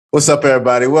What's up,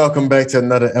 everybody? Welcome back to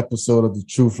another episode of the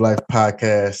TRÜF Life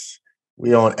Podcast.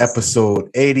 We on episode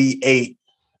 88.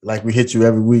 Like we hit you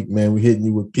every week, man. We hitting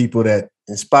you with people that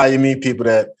inspire me, people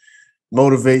that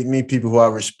motivate me, people who I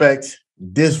respect.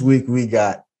 This week we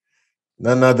got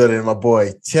none other than my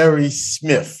boy Terry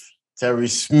Smith. Terry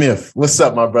Smith, what's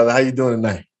up, my brother? How you doing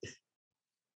tonight?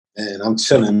 Man, I'm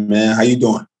chilling, man. How you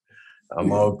doing?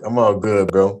 I'm all good,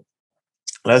 bro.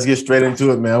 Let's get straight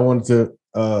into it, man. I wanted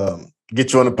to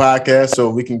get you on the podcast so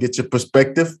we can get your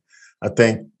perspective. I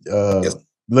think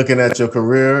looking at your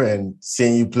career and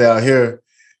seeing you play out here,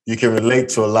 you can relate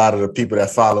to a lot of the people that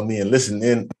follow me and listen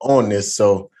in on this.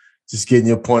 So just getting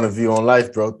your point of view on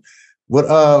life, bro.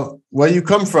 Where you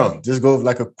come from? Just go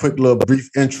like a quick little brief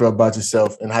intro about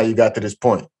yourself and how you got to this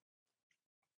point.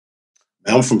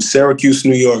 I'm from Syracuse,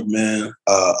 New York, man.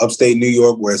 Upstate New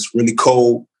York, where it's really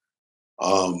cold.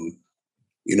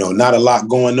 Not a lot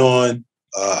going on.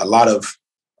 A lot of,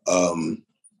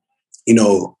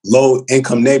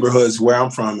 low-income neighborhoods where I'm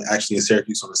from, actually in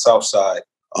Syracuse on the south side.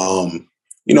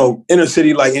 Inner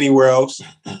city like anywhere else.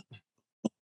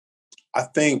 I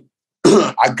think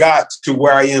I got to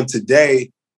where I am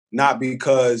today, not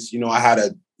because, I had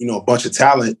a bunch of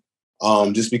talent,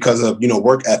 just because of,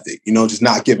 work ethic, just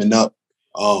not giving up,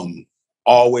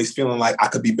 always feeling like I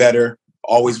could be better,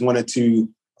 always wanted to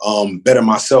better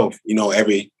myself,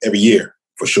 every year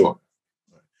for sure.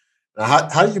 Now,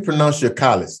 how do you pronounce your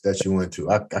college that you went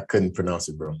to? I couldn't pronounce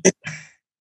it, bro.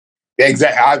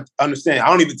 Exactly. I understand. I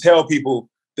don't even tell people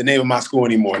the name of my school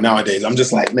anymore nowadays. I'm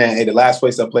just like, man, hey, the last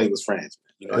place I played was France.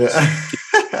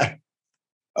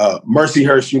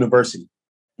 Mercyhurst University.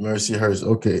 Mercyhurst.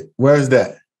 Okay. Where is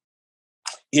that?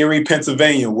 Erie,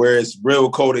 Pennsylvania, where it's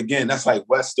real cold again. That's like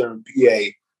Western PA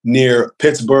near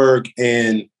Pittsburgh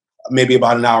and maybe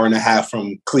about an hour and a half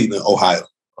from Cleveland, Ohio.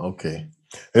 Okay.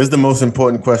 Here's the most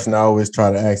important question I always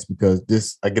try to ask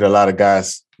because I get a lot of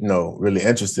guys, really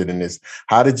interested in this.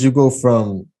 How did you go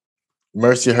from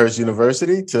Mercyhurst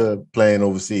University to playing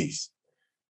overseas?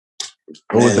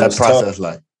 What was that process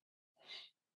like?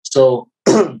 So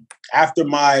after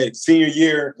my senior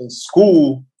year in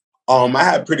school, I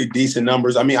had pretty decent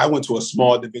numbers. I mean, I went to a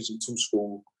small Division II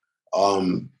school.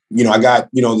 I got,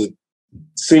 the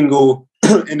single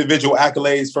individual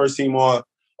accolades, first team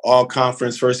all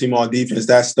conference, first team all defense,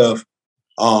 that stuff.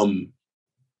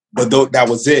 But that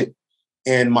was it.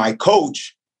 And my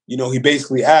coach, he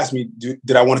basically asked me,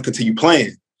 did I want to continue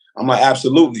playing? I'm like,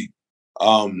 absolutely.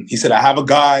 He said, I have a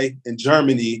guy in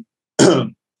Germany.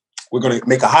 We're going to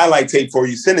make a highlight tape for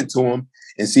you, send it to him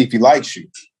and see if he likes you.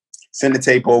 Send the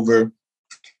tape over.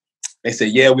 They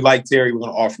said, yeah, we like Terry. We're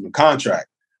going to offer him a contract.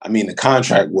 I mean, the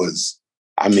contract was,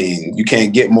 you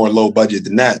can't get more low budget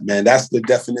than that, man. That's the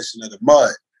definition of the mud.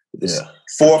 Yeah.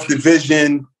 Fourth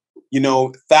division,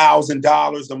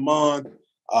 $1,000 a month.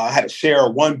 I had to share a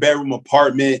 1-bedroom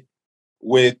apartment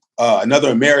with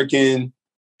another American,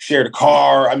 shared a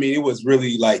car. I mean, it was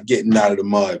really like getting out of the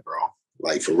mud, bro.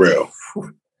 Like for real.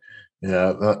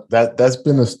 Yeah, that's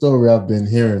been a story I've been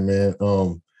hearing, man.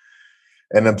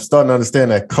 And I'm starting to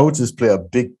understand that coaches play a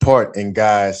big part in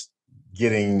guys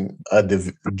getting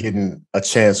a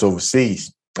chance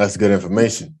overseas. That's good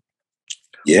information.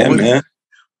 Yeah, man.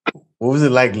 What was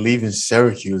it like leaving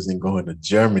Syracuse and going to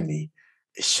Germany,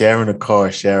 sharing a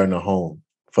car, sharing a home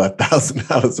for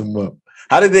 $1,000 a month?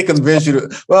 How did they convince you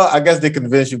to? Well, I guess they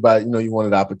convinced you by, you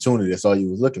wanted opportunity. That's all you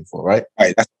was looking for, right?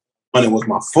 Right. That's when it was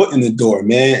my foot in the door,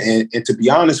 man. And to be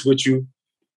honest with you,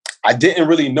 I didn't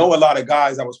really know a lot of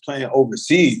guys that was playing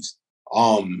overseas.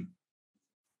 A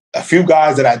few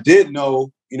guys that I did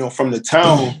know, from the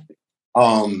town,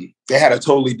 they had a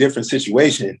totally different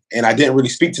situation. And I didn't really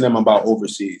speak to them about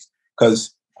overseas.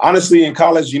 Because honestly, in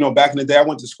college, back in the day, I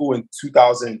went to school in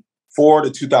 2004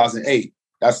 to 2008.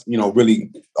 That's,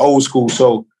 really old school.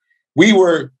 So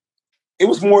it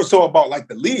was more so about like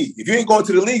the league. If you ain't going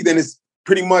to the league, then it's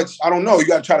pretty much, I don't know, you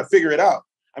got to try to figure it out.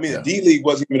 I mean, The D League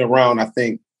wasn't even around, I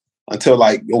think, until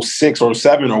like 06 or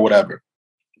 07 or whatever.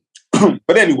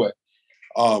 But anyway,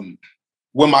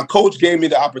 when my coach gave me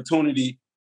the opportunity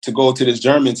to go to this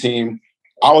German team,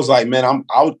 I was like, man,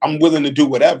 I'm willing to do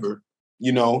whatever,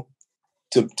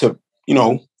 to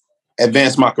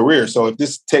advance my career. So if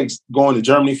this takes going to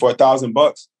Germany for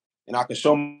 $1,000 and I can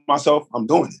show myself, I'm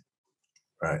doing it.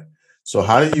 Right. So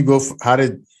how did you go?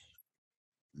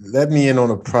 Let me in on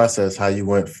the process, how you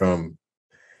went from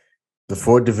the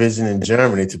 4th division in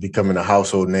Germany to becoming a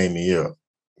household name in Europe,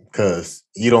 because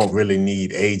you don't really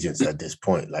need agents at this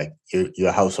point. Like you're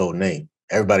a household name.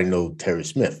 Everybody knows Terry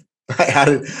Smith. How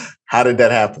did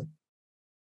that happen?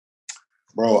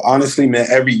 Bro, honestly, man,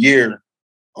 every year,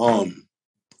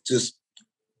 just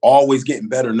always getting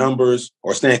better numbers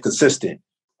or staying consistent.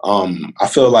 I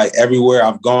feel like everywhere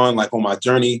I've gone, like on my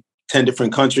journey, 10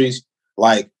 different countries,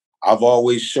 like I've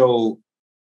always showed,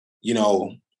 you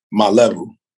know, my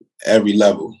level, every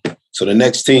level. So the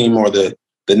next team or the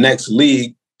next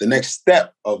league, the next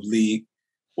step of league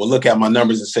will look at my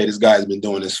numbers and say, this guy's been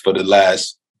doing this for the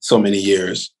last so many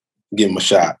years. Give him a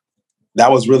shot.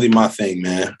 That was really my thing,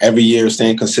 man. Every year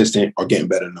staying consistent or getting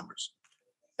better numbers.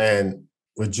 And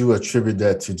would you attribute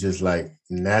that to just like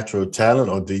natural talent,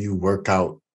 or do you work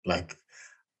out like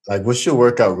what's your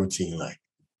workout routine like?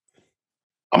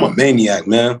 I'm a maniac,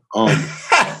 man.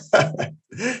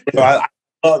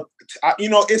 You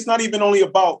know, it's not even only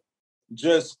about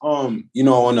just, you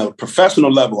know, on a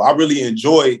professional level. I really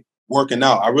enjoy working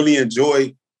out. I really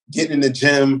enjoy getting in the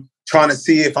gym, trying to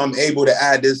see if I'm able to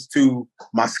add this to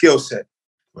my skill set.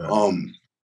 Right.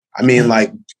 I mean,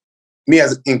 like me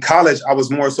in college, I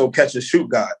was more so catch and shoot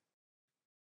guy.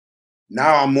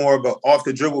 Now I'm more of an off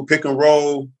the dribble, pick and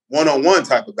roll, one-on-one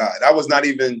type of guy. That was not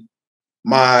even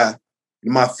my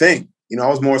thing. You know, I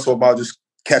was more so about just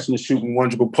catching and shooting one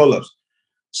dribble pull-ups.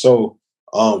 So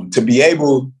to be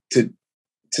able to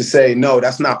say, no,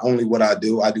 that's not only what I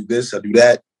do. I do this, I do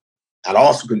that. I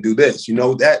also can do this. You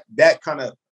know, that kind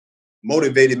of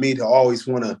motivated me to always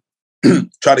want to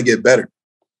try to get better.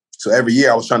 So every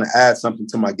year I was trying to add something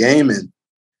to my game, and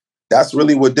that's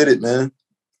really what did it, man.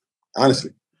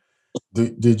 Honestly.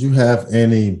 Did you have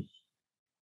any,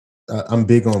 I'm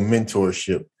big on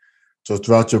mentorship. So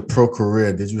throughout your pro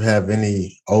career, did you have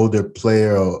any older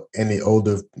player or any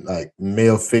older like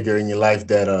male figure in your life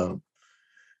that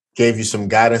gave you some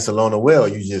guidance along the way, or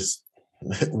you just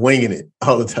winging it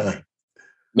all the time?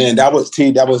 Man,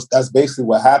 that's basically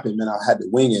what happened, man. I had to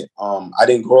wing it. I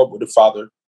didn't grow up with a father.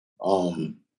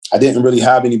 I didn't really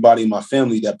have anybody in my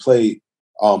family that played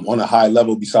on a high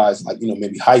level besides, like, you know,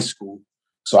 maybe high school.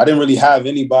 So I didn't really have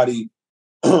anybody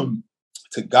to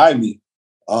guide me.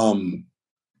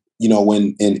 You know,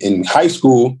 when in high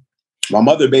school, my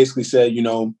mother basically said, you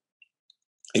know,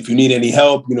 if you need any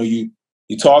help, you know, you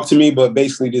talk to me, but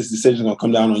basically this decision is going to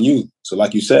come down on you. So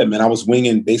like you said, man, I was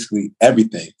winging basically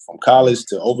everything from college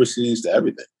to overseas to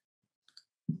everything.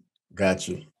 Got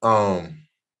you.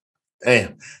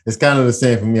 Damn, it's kind of the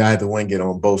same for me. I had to wing it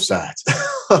on both sides.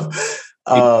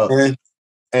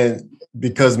 And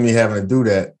because me having to do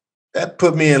that, that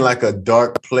put me in like a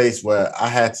dark place where I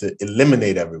had to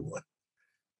eliminate everyone.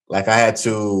 Like I had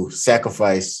to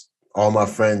sacrifice all my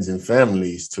friends and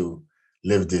families to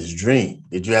live this dream.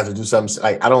 Did you have to do something?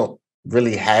 Like I don't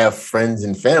really have friends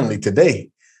and family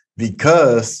today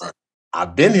because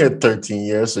I've been here 13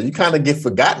 years. So you kind of get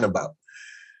forgotten about.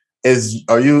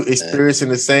 Are you experiencing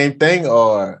the same thing,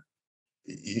 or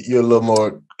you're a little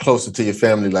more closer to your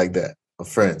family like that, or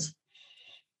friends?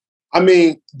 I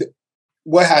mean,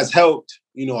 what has helped,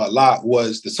 you know, a lot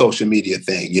was the social media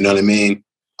thing. You know what I mean?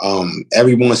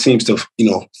 Everyone seems to, you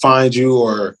know, find you,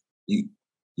 or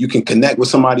you can connect with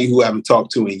somebody who I haven't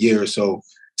talked to in years. So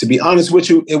to be honest with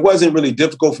you, it wasn't really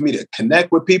difficult for me to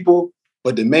connect with people.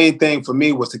 But the main thing for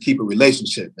me was to keep a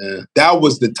relationship, man. That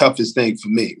was the toughest thing for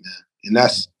me, man. And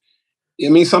that's, I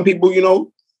mean, some people, you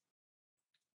know,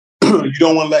 you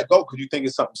don't want to let go because you think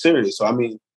it's something serious. So, I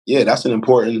mean, yeah, that's an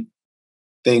important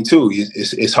thing too.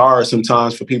 It's hard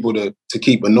sometimes for people to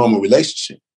keep a normal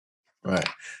relationship. Right.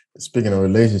 Speaking of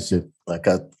relationship, like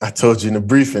I told you in the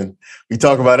briefing, we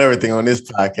talk about everything on this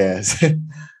podcast.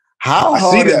 How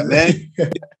hard is it,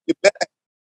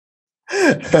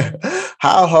 man?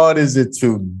 How hard is it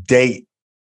to date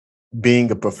being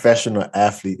a professional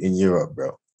athlete in Europe,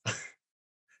 bro?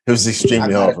 It was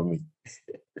extremely hard for me.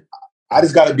 I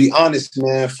just got to be honest,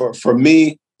 man. For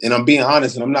me, and I'm being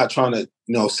honest, and I'm not trying to,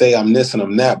 you know, say I'm this and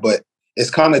I'm that, but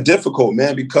it's kind of difficult,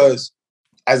 man, because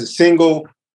as a single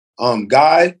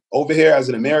guy over here, as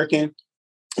an American,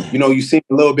 you know, you seem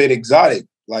a little bit exotic,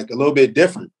 like a little bit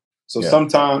different. So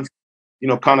sometimes, you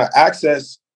know, kind of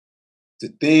access to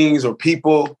things or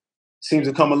people seems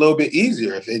to come a little bit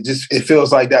easier. It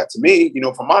feels like that to me, you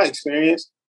know, from my experience.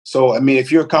 So, I mean,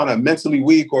 if you're kind of mentally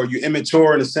weak or you're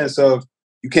immature in the sense of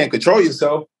you can't control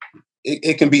yourself,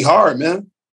 it can be hard,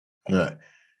 man. Yeah.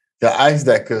 I ask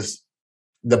that because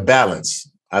the balance.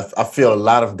 I feel a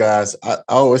lot of guys, I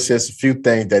always say it's a few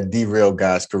things that derail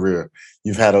guys' career.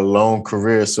 You've had a long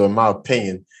career, so in my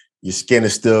opinion, your skin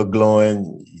is still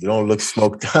glowing. You don't look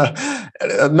smoked out.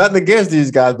 Nothing against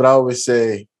these guys, but I always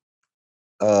say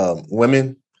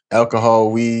women,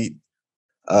 alcohol, weed,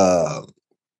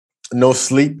 no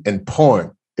sleep, and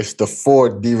porn. It's the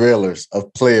 4 derailers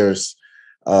of players'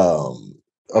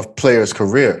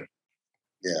 career.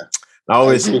 Yeah. I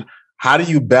always, how do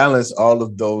you balance all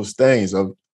of those things?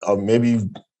 Or maybe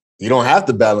you don't have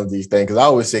to balance these things. Because I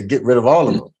always say get rid of all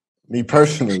of them. Me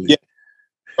personally. Yeah.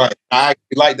 Right. I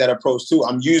like that approach too.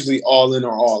 I'm usually all in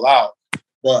or all out,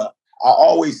 but I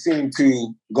always seem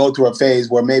to go through a phase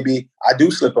where maybe I do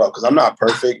slip up because I'm not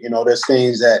perfect. There's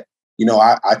things that,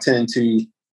 I tend to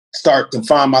start to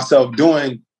find myself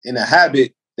doing in a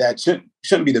habit that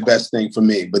shouldn't be the best thing for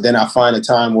me. But then I find a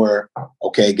time where,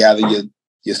 okay, gather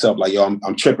yourself like, yo,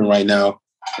 I'm tripping right now.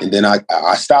 And then I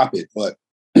stop it. But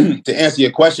to answer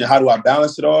your question, how do I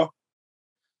balance it all?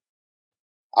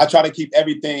 I try to keep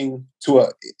everything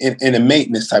in a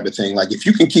maintenance type of thing. Like if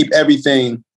you can keep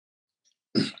everything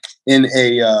in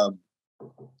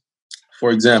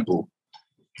for example,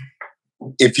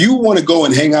 if you want to go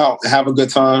and hang out and have a good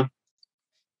time,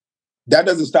 that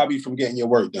doesn't stop you from getting your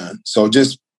work done. So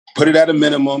just put it at a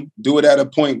minimum, do it at a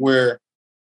point where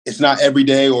it's not every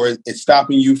day or it's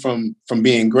stopping you from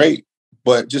being great,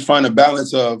 but just find a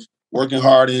balance of working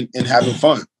hard and having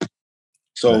fun.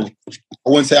 So I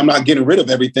wouldn't say I'm not getting rid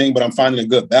of everything, but I'm finding a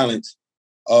good balance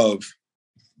of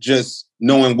just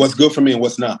knowing what's good for me and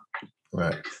what's not.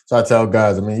 Right. So I tell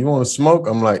guys, you want to smoke?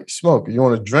 I'm like, smoke. You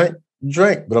want to drink?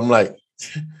 Drink. But I'm like,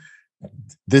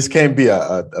 this can't be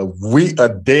a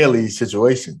daily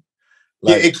situation.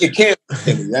 Like, yeah, it can't.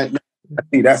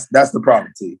 That's the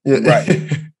problem, T. Yeah. Right.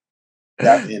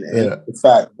 In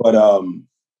fact, but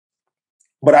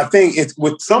I think it's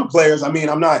with some players. I'm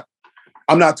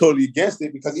not totally against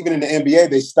it because even in the NBA,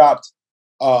 they stopped,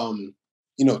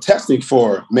 testing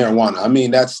for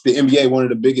marijuana. That's the NBA, one of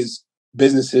the biggest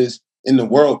businesses in the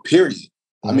world, period.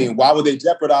 Mm-hmm. Why would they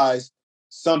jeopardize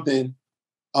something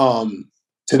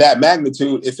to that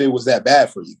magnitude if it was that bad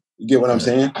for you? You get what I'm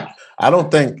saying? I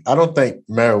don't think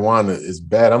marijuana is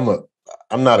bad.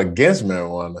 I'm not against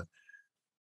marijuana.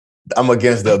 I'm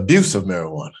against the abuse of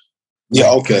marijuana.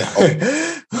 Yeah, okay.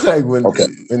 Like when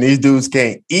these dudes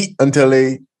can't eat until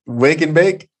they wake and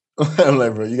bake, I'm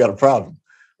like, bro, you got a problem.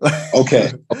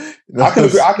 Okay. I can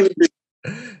agree.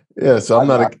 Yeah, so I'm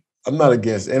not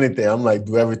against anything. I'm like,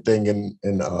 do everything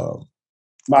in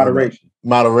moderation.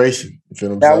 Moderation. You feel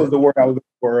what I'm saying? That was the word I was looking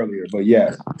for earlier, but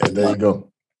yeah. There you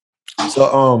go.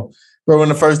 So, bro, when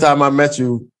the first time I met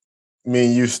you, me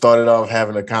and you started off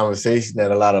having a conversation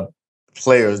that a lot of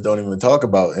players don't even talk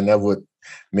about, and that what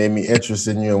made me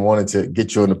interested in you and wanted to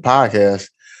get you on the podcast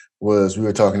was we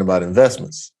were talking about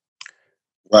investments.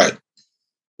 Right.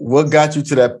 What got you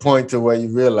to that point to where you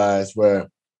realized all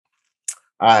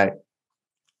right,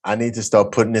 I need to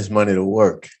start putting this money to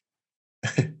work?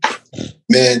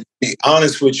 Man, to be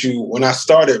honest with you, when I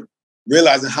started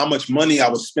realizing how much money I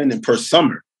was spending per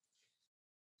summer,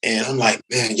 and I'm like,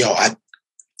 man, yo, I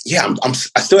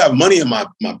still have money in my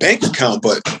bank account,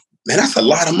 but man, that's a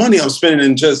lot of money I'm spending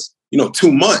in just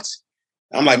 2 months.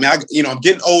 I'm like, man, I'm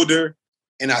getting older,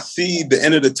 and I see the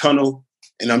end of the tunnel,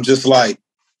 and I'm just like,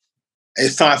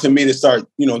 it's time for me to start,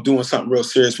 doing something real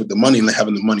serious with the money and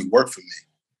having the money work for me.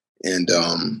 And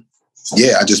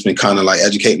I just been kind of like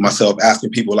educating myself,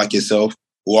 asking people like yourself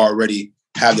who already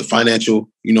have the financial,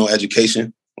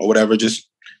 education or whatever, just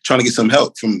trying to get some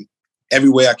help from every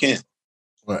way I can.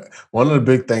 Right. One of the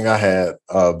big thing I had,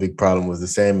 big problem was the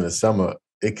same in the summer.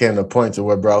 It came to a point to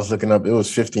where, bro, I was looking up, it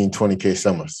was 15, 20K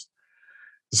summers.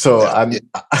 So I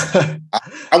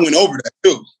went over that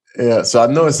too. Yeah. So I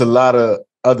know it's a lot of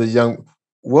other young.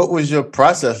 What was your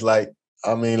process like?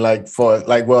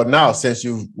 Now, since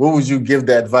what would you give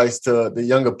the advice to the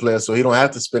younger players so he don't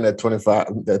have to spend that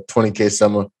 20K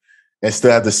summer and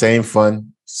still have the same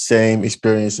fun, same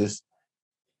experiences?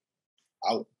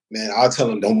 I'll tell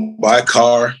them don't buy a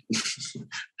car.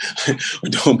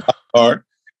 Don't buy a car.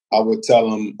 I would tell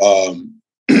them,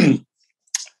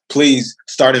 please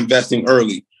start investing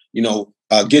early.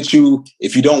 If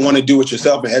you don't want to do it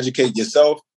yourself and educate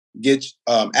yourself,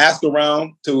 ask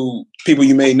around to people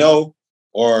you may know,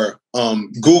 or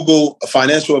Google a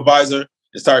financial advisor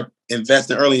and start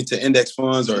investing early into index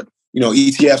funds or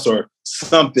ETFs or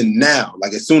something now,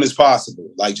 like as soon as possible.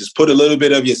 Like just put a little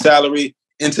bit of your salary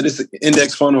into this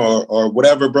index fund or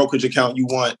whatever brokerage account you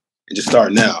want and just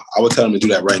start now. I would tell them to do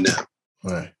that right now.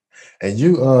 Right. And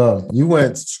you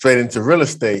went straight into real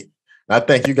estate. I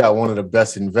think you got one of the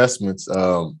best investments.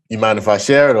 You mind if I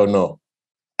share it or no?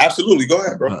 Absolutely. Go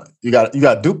ahead, bro. You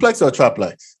got duplex or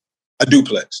triplex? A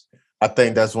duplex. I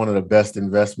think that's one of the best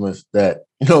investments that,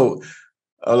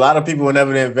 a lot of people,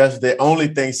 whenever they invest, they only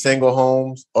think single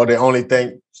homes or they only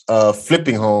think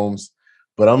flipping homes.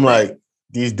 But I'm like,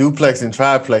 these duplex and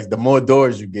triplex, the more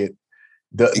doors you get,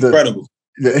 incredible.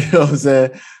 You know what I'm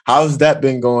saying? How's that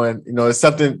been going? It's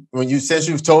something since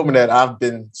you've told me that I've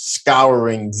been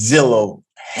scouring Zillow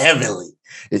heavily.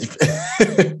 How's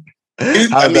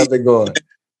that been going?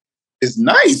 is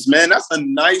nice, man. That's a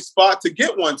nice spot to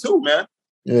get one too, man.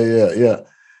 Yeah.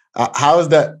 How is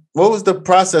that? What was the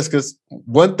process? Because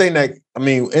one thing that,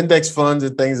 index funds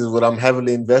and things is what I'm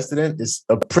heavily invested in. It's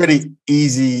a pretty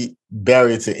easy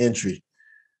barrier to entry.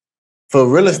 For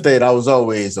real estate, I was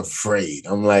always afraid.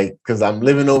 I'm like, because I'm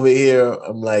living over here.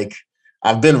 I'm like,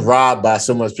 I've been robbed by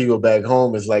so much people back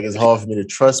home. It's like, it's hard for me to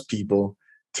trust people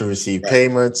to receive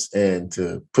payments and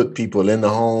to put people in the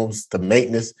homes, to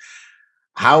maintenance.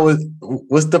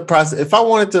 What's the process? If I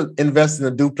wanted to invest in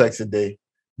a duplex today,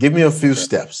 give me a few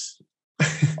steps.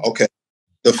 Okay.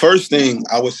 The first thing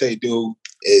I would say do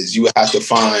is you have to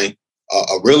find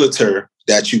a realtor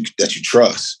that you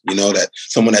trust, that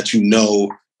someone that you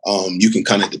can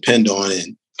kind of depend on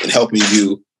and helping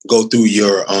you go through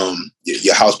your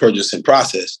house purchasing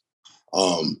process.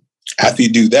 After you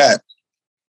do that,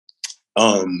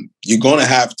 you're going to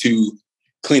have to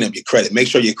clean up your credit. Make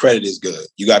sure your credit is good.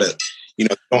 You got to,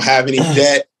 don't have any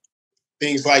debt,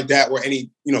 things like that, or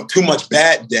any, too much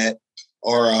bad debt,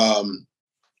 or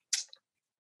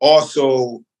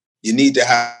also you need to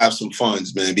have some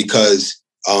funds, man, because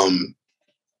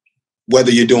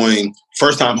whether you're doing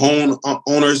first-time home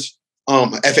owners,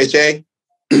 FHA,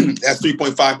 that's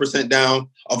 3.5% down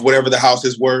of whatever the house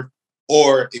is worth.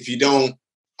 Or if you don't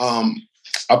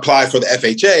apply for the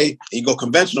FHA and you go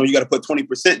conventional, you got to put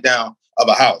 20% down of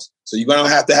a house. So you're going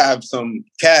to have some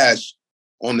cash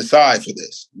on the side for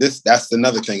this. That's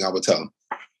another thing I would tell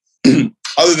them.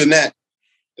 Other than that,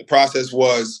 the process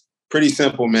was pretty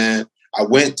simple, man. I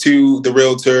went to the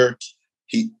realtor.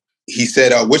 He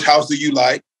said, which house do you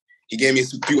like? He gave me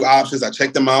a few options. I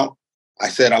checked them out. I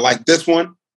said, I like this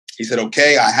one. He said,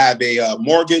 okay, I have a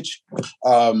mortgage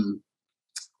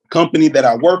company that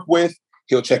I work with.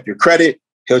 He'll check your credit.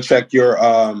 He'll check your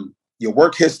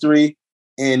work history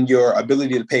and your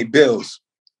ability to pay bills.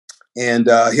 And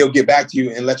he'll get back to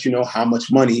you and let you know how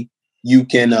much money you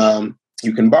can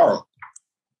borrow.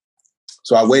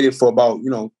 So I waited for about,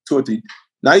 2 or 3,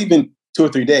 not even 2 or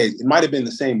 3 days. It might have been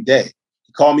the same day.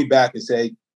 He called me back and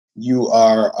said, you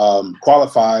are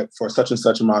qualified for such and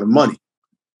such amount of money.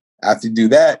 After you do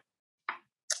that,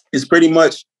 it's pretty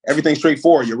much everything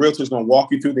straightforward. Your realtor is going to walk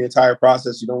you through the entire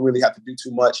process. You don't really have to do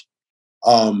too much.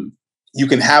 You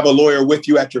can have a lawyer with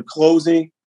you at your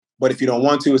closing, but if you don't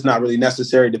want to, it's not really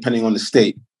necessary depending on the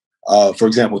state. For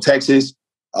example, Texas,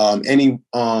 any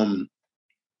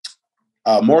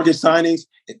mortgage signings,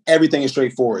 everything is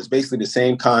straightforward. It's basically the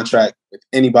same contract with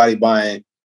anybody buying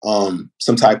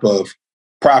some type of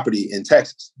property in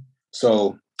Texas.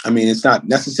 So, it's not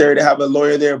necessary to have a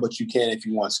lawyer there, but you can if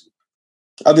you want to.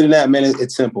 Other than that, man,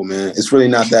 it's simple, man. It's really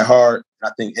not that hard.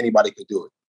 I think anybody could do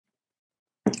it.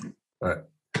 All right.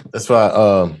 That's why,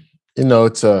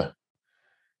 it's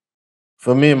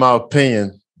for me, in my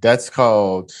opinion, that's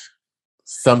called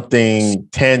something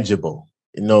tangible.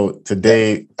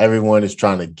 Today, everyone is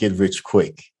trying to get rich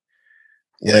quick.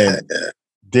 Yeah.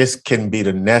 This can be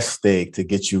the nest egg to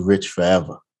get you rich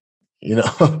forever. Even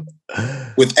on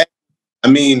with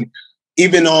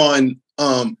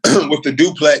the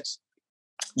duplex,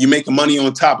 you're making money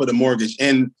on top of the mortgage,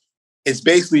 and it's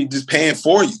basically just paying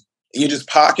for you. And you're just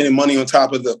pocketing money on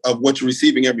top of what you're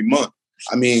receiving every month.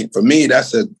 For me,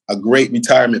 that's a great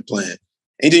retirement plan.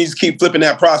 And then you just keep flipping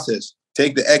that process.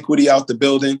 Take the equity out the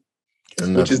building,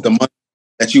 which is the money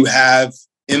that you have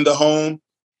in the home,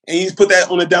 and you just put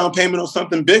that on a down payment on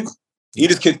something bigger. You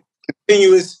just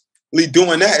continuously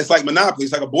doing that. It's like Monopoly.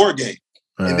 It's like a board game.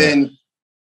 And then,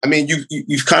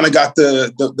 you've kind of got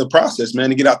the process, man,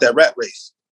 to get out that rat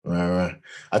race. Right.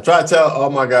 I try to tell all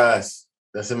my guys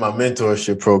that's in my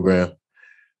mentorship program,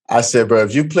 I said, bro,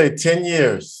 if you play 10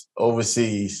 years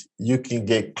overseas, you can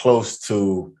get close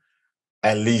to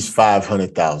at least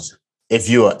 500,000 if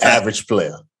you're an average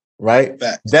player, right?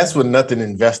 Fact. That's with nothing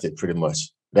invested, pretty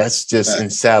much. That's just in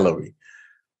salary.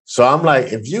 So I'm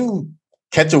like, if you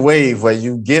catch a wave where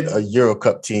you get a Euro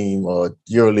Cup team or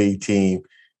EuroLeague team,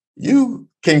 you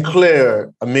can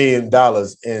clear $1 million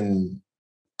in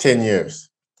 10 years,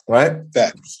 right?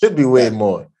 That should be way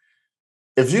more.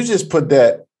 If you just put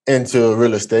that into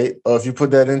real estate, or if you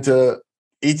put that into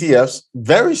ETFs,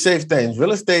 very safe things.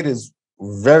 Real estate is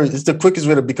it's the quickest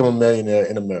way to become a millionaire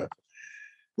in America.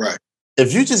 Right.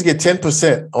 If you just get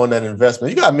 10% on that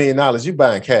investment, you got $1 million, you're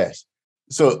buying cash.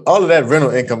 So all of that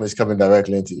rental income is coming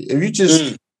directly into you.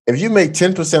 If you make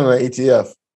 10% on an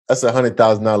ETF, that's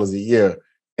 $100,000 a year,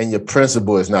 and your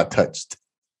principal is not touched.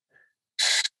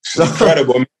 So,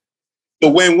 incredible. The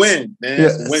win-win, man. Yeah.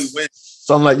 It's a win-win.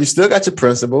 So I'm like, you still got your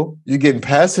principal, you're getting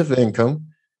passive income,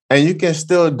 and you can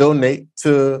still donate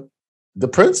to the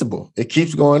principal. It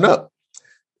keeps going up.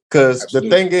 Because the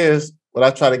thing is, what I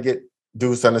try to get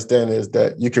dudes understand is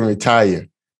that you can retire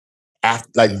after,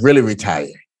 like really retire.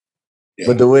 Yeah.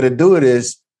 But the way to do it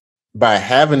is by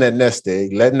having that nest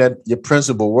egg, letting that your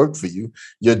principal work for you.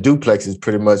 Your duplex is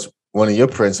pretty much one of your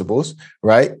principles,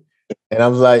 right? And I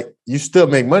was like, you still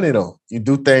make money though. You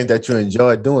do things that you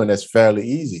enjoy doing that's fairly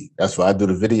easy. That's why I do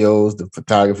the videos, the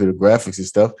photography, the graphics and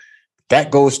stuff.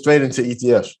 That goes straight into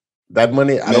ETFs. That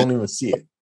money, I don't even see it.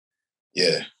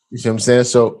 Yeah. You see what I'm saying?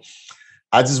 So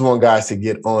I just want guys to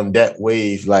get on that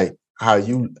wave, like how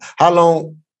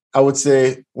long, I would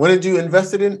say, when did you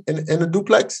invest it in a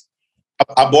duplex?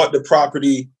 I bought the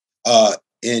property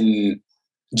in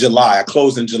July. I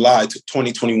closed in July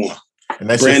 2021. And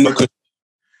that's brand new.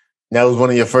 That was one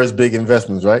of your first big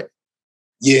investments, right?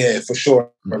 Yeah, for sure,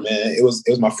 man. It was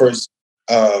my first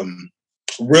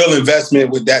real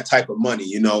investment with that type of money.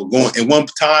 You know, going at one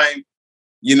time,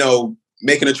 you know,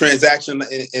 making a transaction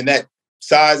in that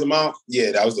size amount.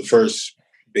 Yeah, that was the first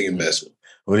big investment.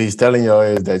 What he's telling y'all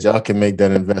is that y'all can make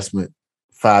that investment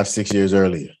 5-6 years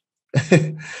earlier.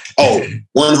 Oh,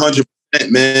 100%,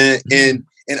 man. And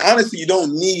honestly, you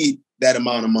don't need that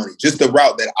amount of money. Just the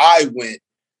route that I went,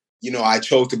 you know, I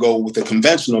chose to go with a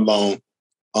conventional loan.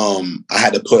 I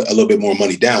had to put a little bit more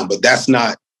money down, but that's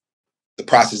not the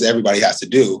process everybody has to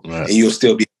do. Right. And you'll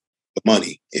still be the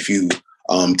money. If you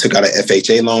took out an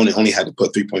FHA loan and only had to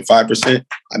put 3.5%,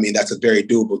 I mean, that's a very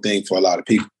doable thing for a lot of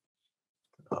people.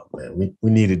 Oh man,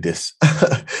 we needed this.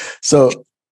 So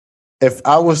if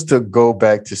I was to go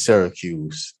back to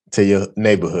Syracuse, to your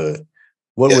neighborhood,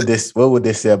 what would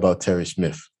they say about Terry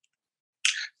Smith?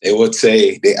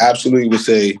 They absolutely would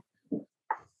say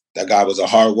that guy was a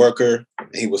hard worker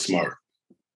and he was smart.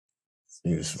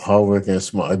 He was hard working and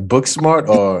smart. Book smart,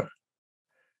 or?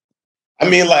 I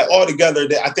mean, like altogether,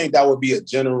 I think that would be a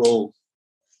general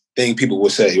thing people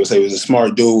would say. He would say he was a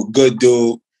smart dude, good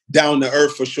dude, down to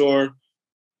earth for sure.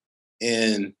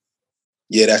 And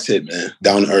yeah, that's it, man.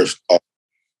 Down to earth.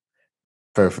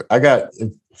 Perfect.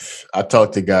 I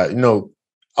talked to guys, you know,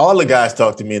 all the guys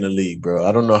talk to me in the league, bro.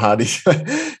 I don't know how these.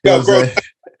 Yo, bro,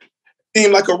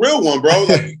 seem like a real one, bro.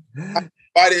 Like,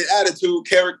 body, attitude,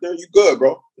 character, you good,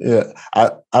 bro. Yeah, I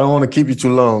don't want to keep you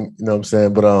too long, you know what I'm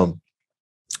saying? But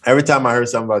every time I heard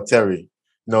something about Terry, you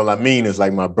know, Lamine is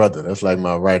like my brother. That's like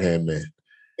my right-hand man.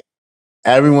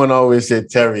 Everyone always said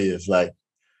Terry is like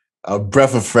a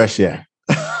breath of fresh air.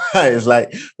 It's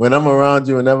like when I'm around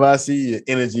you, whenever I see you, your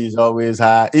energy is always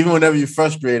high. Even whenever you're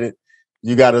frustrated,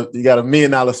 you got a $1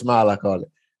 million smile, I call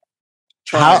it.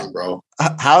 Trying, bro.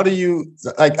 How do you,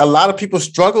 like, a lot of people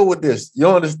struggle with this. You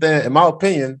don't understand, in my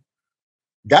opinion,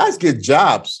 guys get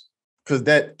jobs because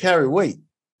that carry weight.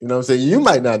 You know what I'm saying? You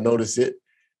might not notice it,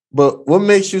 but what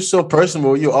makes you so personable?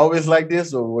 Were you always like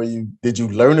this, or did you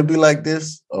learn to be like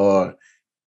this? Or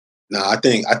no, I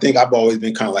think I've always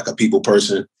been kind of like a people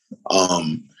person.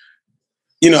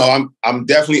 You know, I'm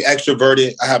definitely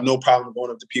extroverted. I have no problem going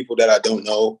up to people that I don't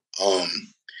know.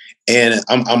 And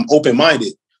I'm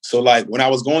open-minded. So like when I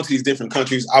was going to these different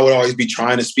countries, I would always be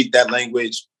trying to speak that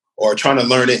language or trying to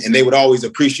learn it. And they would always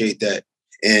appreciate that.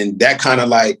 And that kind of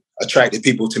like attracted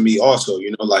people to me also, you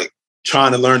know, like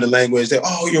trying to learn the language. That,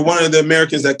 oh, you're one of the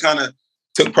Americans that kind of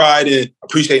took pride in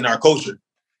appreciating our culture.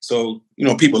 So, you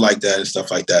know, people like that and stuff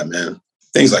like that, man.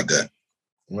 Things like that.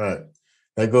 Right.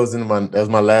 That goes into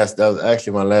that was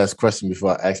actually my last question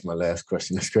before I asked my last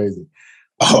question. That's crazy.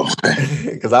 Oh,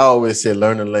 because I always say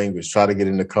learn the language, try to get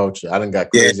in the culture. I done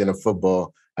got crazy into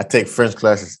football. I take French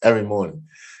classes every morning.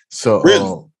 So,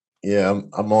 really? Yeah,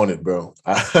 I'm on it, bro.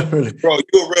 Really... Bro,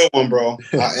 you're a real one, bro.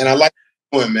 And I like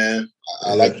what you're doing, man.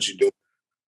 I like what you do.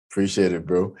 Appreciate it,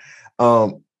 bro. I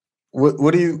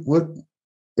don't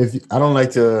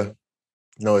like to.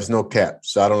 No, it's no cap.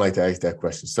 So I don't like to ask that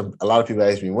question. A lot of people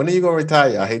ask me, when are you going to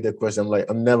retire? I hate that question. I'm like,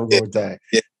 I'm never going to retire.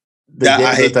 Yeah. The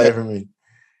game's retire for me.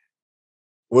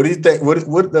 What do you think?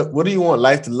 What do you want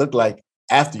life to look like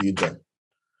after you're done?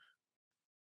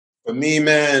 For me,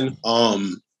 man,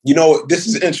 you know, this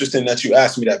is interesting that you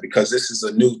asked me that because this is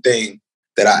a new thing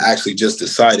that I actually just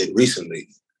decided recently.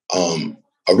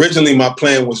 Originally, my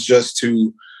plan was just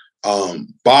to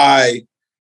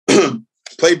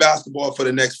play basketball for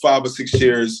the next 5 or 6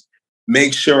 years,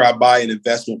 make sure I buy an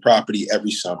investment property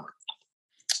every summer,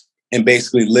 and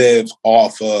basically live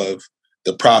off of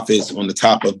the profits on the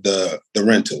top of the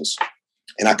rentals.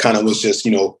 And I kind of was just, you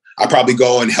know, I probably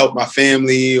go and help my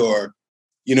family or,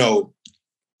 you know,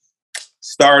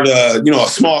 start a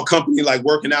small company like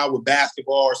working out with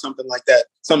basketball or something like that,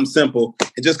 something simple,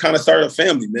 and just kind of start a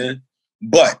family, man.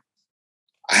 But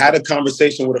I had a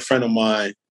conversation with a friend of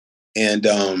mine, and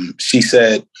she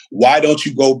said, why don't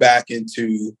you go back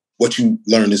into what you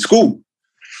learned in school?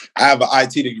 I have an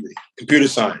IT degree, computer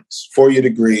science, 4-year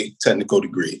degree, technical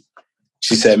degree.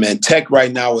 She said, man, tech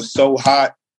right now is so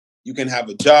hot. You can have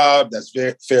a job that's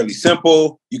fairly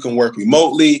simple. You can work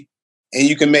remotely, and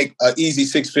you can make an easy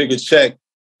 6-figure check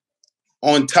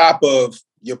on top of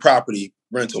your property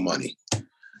rental money.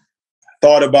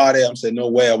 Thought about it. I said, no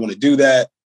way, I want to do that.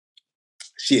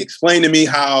 She explained to me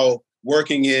how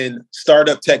working in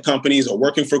startup tech companies or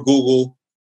working for Google,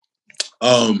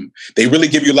 they really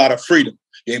give you a lot of freedom.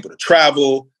 You're able to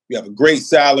travel. You have a great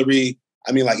salary.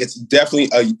 I mean, like, it's definitely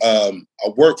a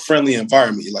work-friendly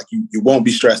environment. Like, you won't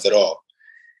be stressed at all.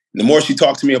 And the more she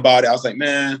talked to me about it, I was like,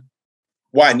 man,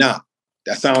 why not?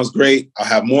 That sounds great. I'll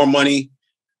have more money.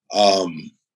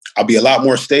 I'll be a lot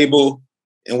more stable.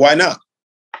 And why not?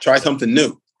 Try something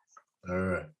new. All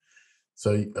right.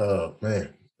 So,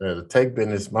 man, the tech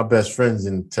business, my best friends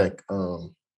in tech,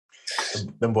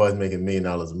 them boys making $1 million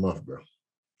a month, bro.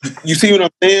 You see what I'm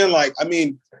saying? Like, I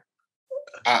mean,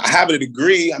 I have a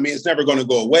degree. I mean, it's never going to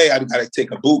go away. I got to take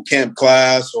a boot camp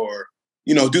class or,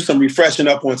 do some refreshing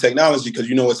up on technology because,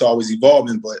 it's always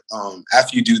evolving. But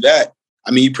after you do that,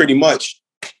 I mean, you pretty much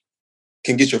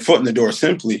can get your foot in the door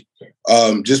simply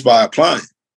just by applying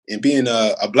and being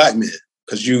a Black man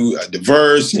because you are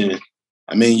diverse and,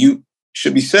 I mean, you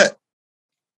should be set.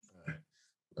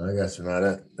 I got you.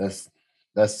 Now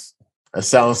that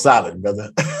sounds solid,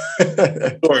 brother.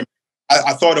 Sorry.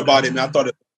 I thought about it, man. I thought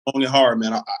it long and hard,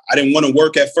 man. I didn't want to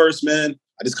work at first, man.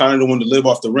 I just kind of wanted to live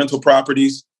off the rental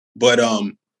properties. But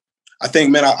I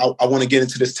think, man, I want to get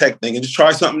into this tech thing and just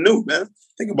try something new, man.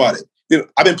 Think about it.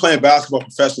 I've been playing basketball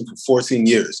professionally for 14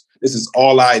 years. This is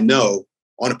all I know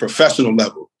on a professional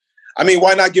level. I mean,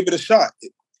 why not give it a shot?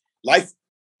 Life,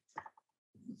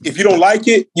 if you don't like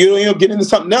it, you'll get into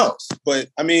something else. But,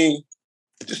 I mean,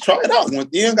 just try it out.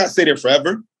 You don't got to stay there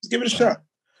forever. Just give it a shot.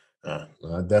 I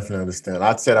definitely understand.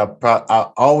 I said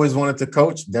I always wanted to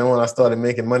coach. Then when I started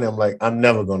making money, I'm like, I'm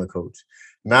never going to coach.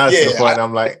 Now it's to the point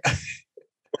I'm like,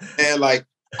 and like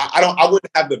I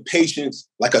wouldn't have the patience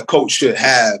like a coach should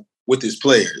have with his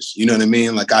players. You know what I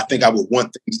mean? Like I think I would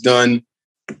want things done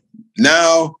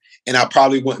now, and I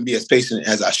probably wouldn't be as patient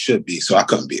as I should be. So I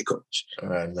couldn't be a coach. All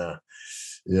right, now,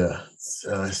 yeah, it's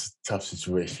a tough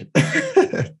situation.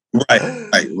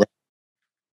 Right.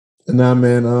 Nah,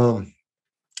 man.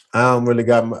 I don't really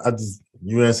got.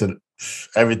 You answered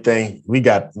everything. We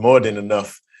got more than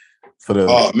enough for the.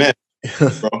 Oh man,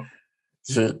 bro.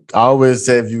 I always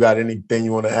say if you got anything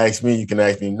you want to ask me, you can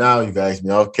ask me now. You can ask me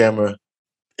off camera.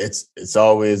 It's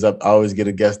always up. I always get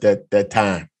a guest that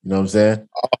time. You know what I'm saying?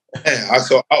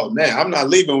 Oh man, I'm not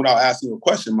leaving without asking you a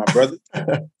question, my brother.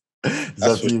 It's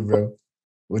up to you, bro.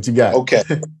 What you got? Okay.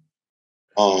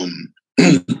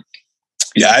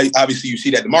 Yeah, obviously you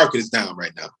see that the market is down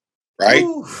right now, right?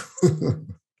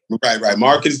 Right.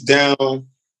 Market is down.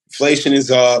 Inflation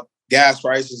is up. Gas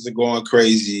prices are going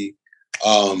crazy.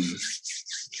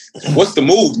 What's the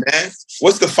move, man?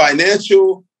 What's the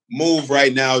financial move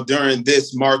right now during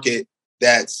this market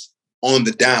that's on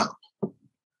the down?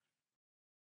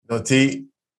 No, T,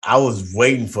 I was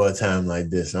waiting for a time like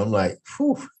this. I'm like,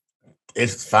 whew,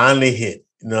 it's finally hit.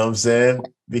 You know what I'm saying?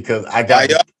 Because I got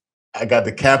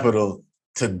the capital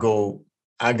to go.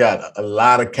 I got a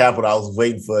lot of capital. I was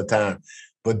waiting for a time.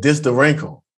 But this the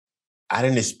wrinkle. I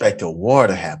didn't expect a war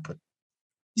to happen.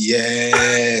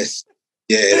 Yes.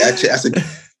 Yeah, that's a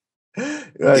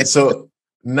right. Yeah. So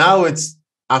now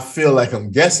I feel like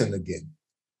I'm guessing again.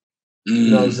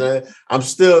 You know what I'm saying? I'm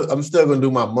still gonna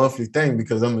do my monthly thing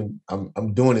because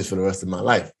I'm doing this for the rest of my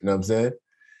life. You know what I'm saying?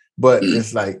 But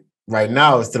it's like right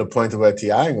now it's to the point where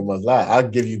I ain't gonna lie. I'll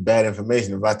give you bad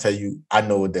information if I tell you I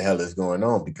know what the hell is going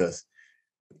on because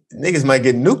niggas might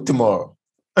get nuked tomorrow.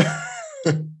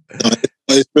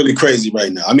 It's really crazy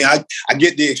right now. I mean, I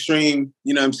get the extreme,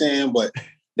 you know what I'm saying? But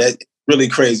that's really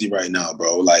crazy right now,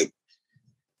 bro. Like,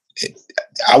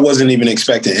 I wasn't even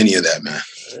expecting any of that, man.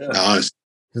 Yeah. Honestly.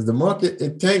 Because the market,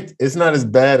 it tanked. It's not as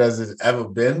bad as it's ever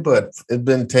been, but it's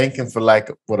been tanking for like,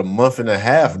 a month and a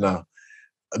half now.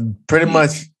 Pretty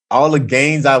much all the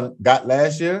gains I got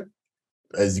last year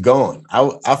is gone.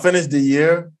 I finished the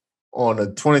year on a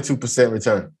 22%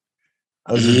 return.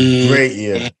 That was a great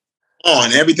year.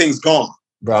 And everything's gone.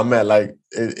 Bro, I'm at like,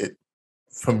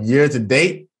 from year to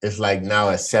date, it's like now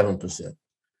at 7%.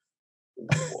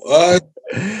 What?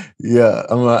 Yeah,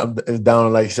 it's down to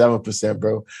like 7%,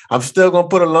 bro. I'm still gonna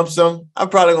put a lump sum. I'm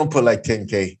probably gonna put like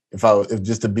 10K if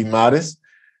just to be modest.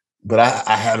 But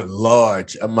I had a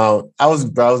large amount. I was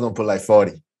gonna put like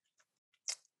 40.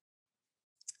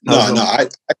 I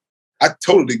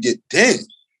totally get damn. You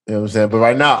know what I'm saying? But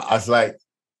right now, I was like,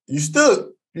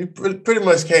 you pretty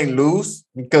much can't lose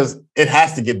because it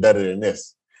has to get better than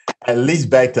this. at least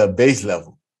back to a base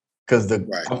level. Because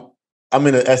Right. I'm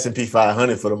in the S&P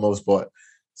 500 for the most part.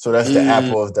 So that's the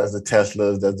Apples, that's the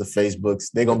Teslas, that's the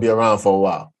Facebooks. They're going to be around for a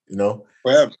while, you know?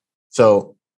 Forever.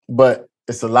 So, but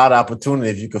it's a lot of opportunity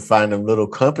if you can find them little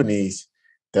companies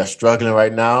that's struggling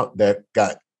right now that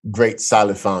got great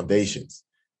solid foundations.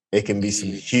 It can be some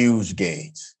huge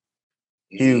gains.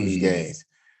 Huge gains.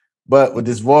 But with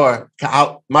this war,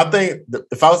 my thing,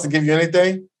 if I was to give you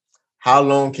anything, how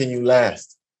long can you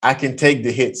last? I can take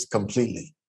the hits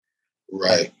completely.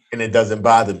 Right. And it doesn't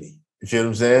bother me. You feel what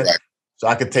I'm saying? Right. So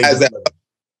I could take that.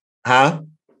 Huh?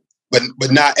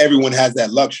 But not everyone has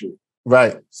that luxury.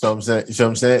 Right. So I'm saying, you know what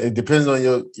I'm saying? It depends on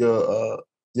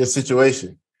your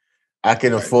situation. I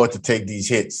can afford to take these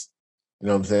hits. You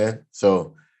know what I'm saying?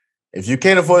 So if you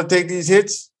can't afford to take these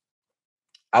hits,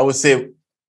 I would say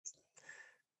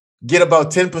get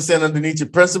about 10% underneath your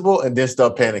principal and then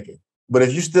start panicking. But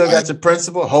if you still got your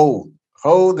principal,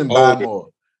 hold and buy more.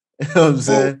 You know what I'm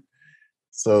saying?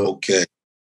 So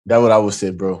that's what I would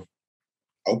say, bro.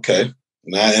 Okay.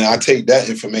 And I take that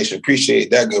information.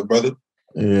 Appreciate that, good brother.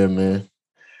 Yeah, man.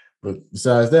 But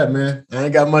besides that, man, I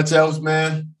ain't got much else,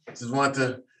 man. Just want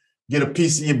to get a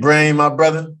piece of your brain, my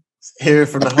brother. Hear it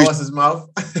from the horse's mouth.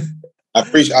 I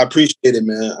appreciate it,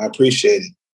 man. I appreciate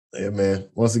it. Yeah, man.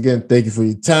 Once again, thank you for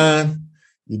your time.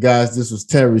 You guys, this was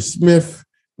Terry Smith.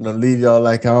 I'm going to leave y'all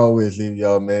like I always leave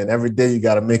y'all, man. Every day you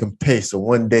got to make them pay so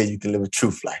one day you can live a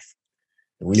TRÜF life.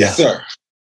 Yes, sir.